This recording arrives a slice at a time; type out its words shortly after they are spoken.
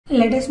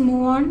Let us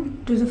move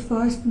on to the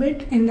first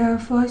bit in the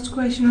first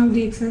question of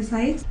the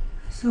exercise.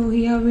 So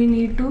here we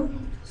need to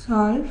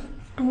solve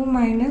 2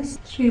 minus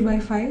 3 by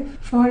 5.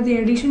 For the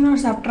addition or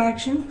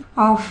subtraction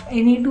of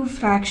any two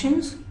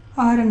fractions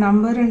or a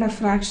number and a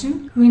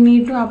fraction, we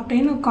need to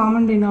obtain a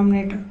common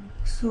denominator.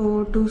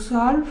 So to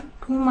solve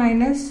 2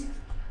 minus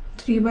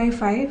 3 by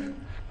 5,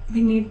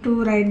 we need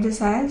to write this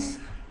as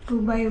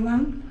 2 by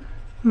 1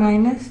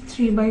 minus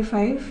 3 by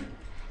 5.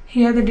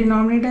 Here the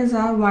denominators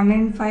are 1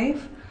 and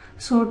 5.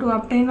 So to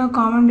obtain a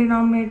common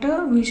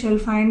denominator, we shall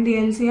find the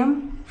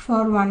LCM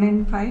for 1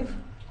 and 5.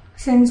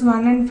 Since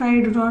 1 and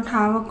 5 do not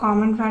have a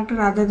common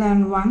factor other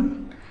than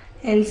 1,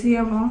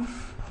 LCM of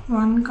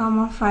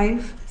 1,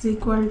 5 is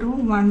equal to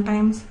 1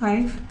 times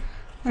 5,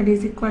 that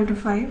is equal to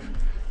 5.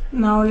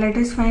 Now let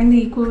us find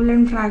the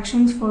equivalent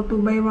fractions for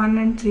 2 by 1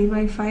 and 3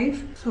 by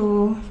 5.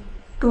 So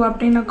to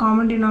obtain a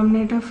common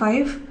denominator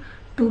 5,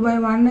 2 by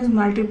 1 is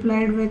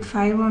multiplied with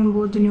 5 on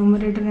both the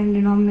numerator and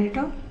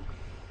denominator.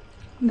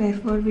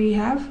 Therefore we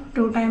have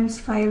 2 times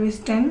 5 is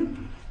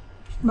 10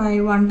 by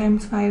 1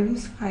 times 5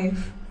 is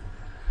 5.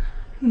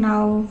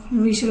 Now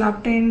we shall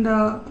obtain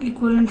the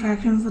equivalent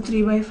fraction for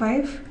 3 by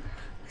 5.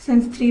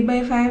 Since 3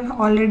 by 5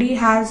 already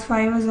has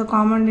 5 as a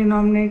common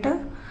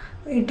denominator,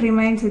 it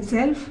remains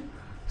itself.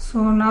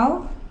 So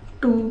now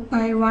 2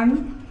 by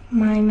 1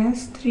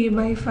 minus 3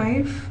 by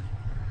 5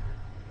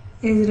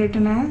 is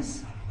written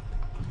as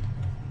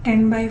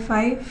 10 by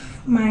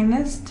 5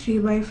 minus 3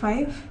 by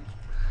 5,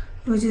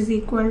 which is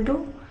equal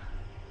to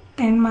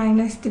 10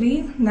 minus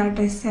 3, that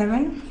is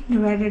 7,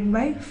 divided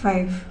by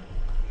 5.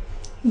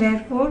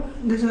 Therefore,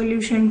 the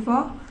solution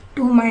for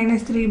 2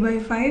 minus 3 by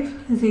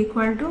 5 is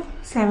equal to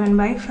 7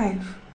 by 5.